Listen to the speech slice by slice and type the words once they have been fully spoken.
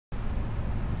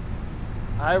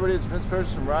Hi everybody, it's Vince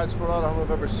Purchase from Ride Sport Auto, home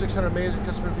of over 600 amazing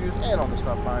customer reviews and on the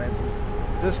spot financing.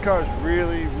 This car is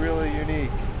really, really unique.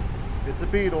 It's a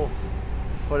Beetle,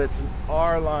 but it's an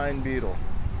R-Line Beetle.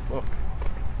 Look,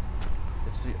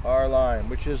 it's the R-Line,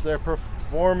 which is their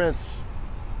performance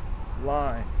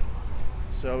line.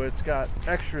 So it's got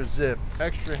extra zip,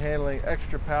 extra handling,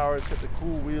 extra power. It's got the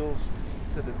cool wheels,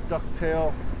 it's got the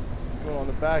ducktail going on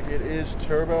the back. It is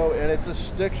turbo and it's a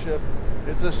stick shift.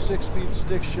 It's a 6-speed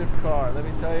stick shift car. Let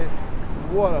me tell you,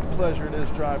 what a pleasure it is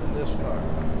driving this car.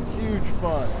 Huge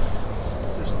fun.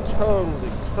 Just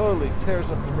totally tears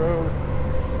up the road.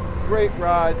 Great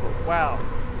ride, but wow,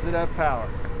 does it have power.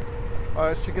 All right,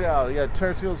 let's check it out. You got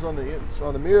turn signals on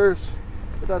the mirrors,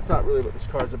 but that's not really what this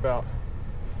car's about.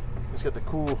 It's got the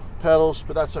cool pedals,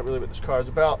 but that's not really what this car is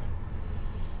about.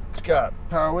 It's got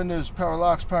power windows, power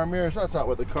locks, power mirrors. That's not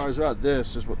what the car is about.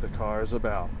 This is what the car is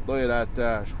about. Look at that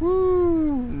dash.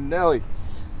 Woo! Nelly.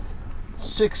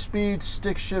 6-speed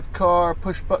stick shift car,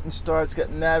 push button start. It's got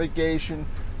navigation,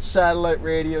 satellite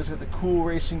radio. It's got the cool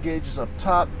racing gauges up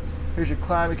top. Here's your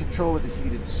climate control with the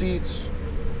heated seats.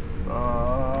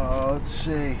 Let's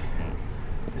see.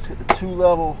 It's got the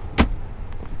 2-level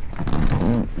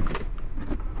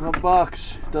glove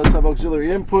box. It does have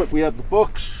auxiliary input. We have the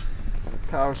books.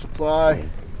 Power supply.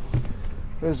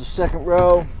 There's the second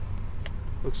row.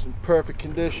 Looks in perfect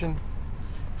condition.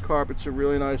 Carpets are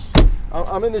really nice.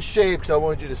 I'm in the shade because I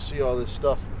wanted you to see all this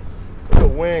stuff. Look at the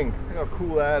wing. Look how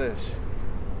cool that is.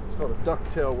 It's called a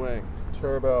ducktail wing.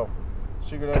 Turbo.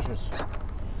 Secret entrance.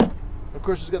 Of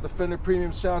course, it's got the Fender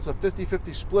premium sound. It's a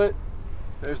 50-50 split.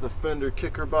 There's the Fender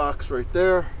kicker box right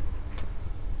there.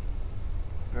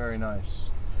 Very nice.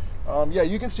 Yeah,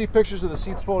 you can see pictures of the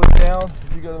seats folded down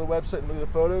if you go to the website and look at the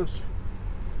photos.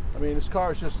 I mean, this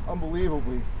car is just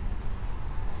unbelievably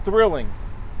thrilling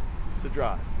to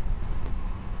drive.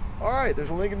 All right, there's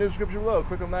a link in the description below.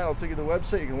 Click on that, it'll take you to the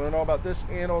website. You can learn all about this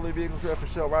and all the vehicles we have for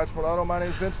sale at Ride Smart Auto. My name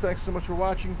is Vince. Thanks so much for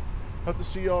watching. Hope to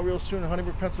see you all real soon in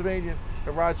Huntingburg, Pennsylvania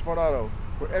at Ride Smart Auto,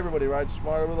 where everybody rides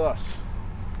smarter with us.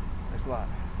 Thanks a lot.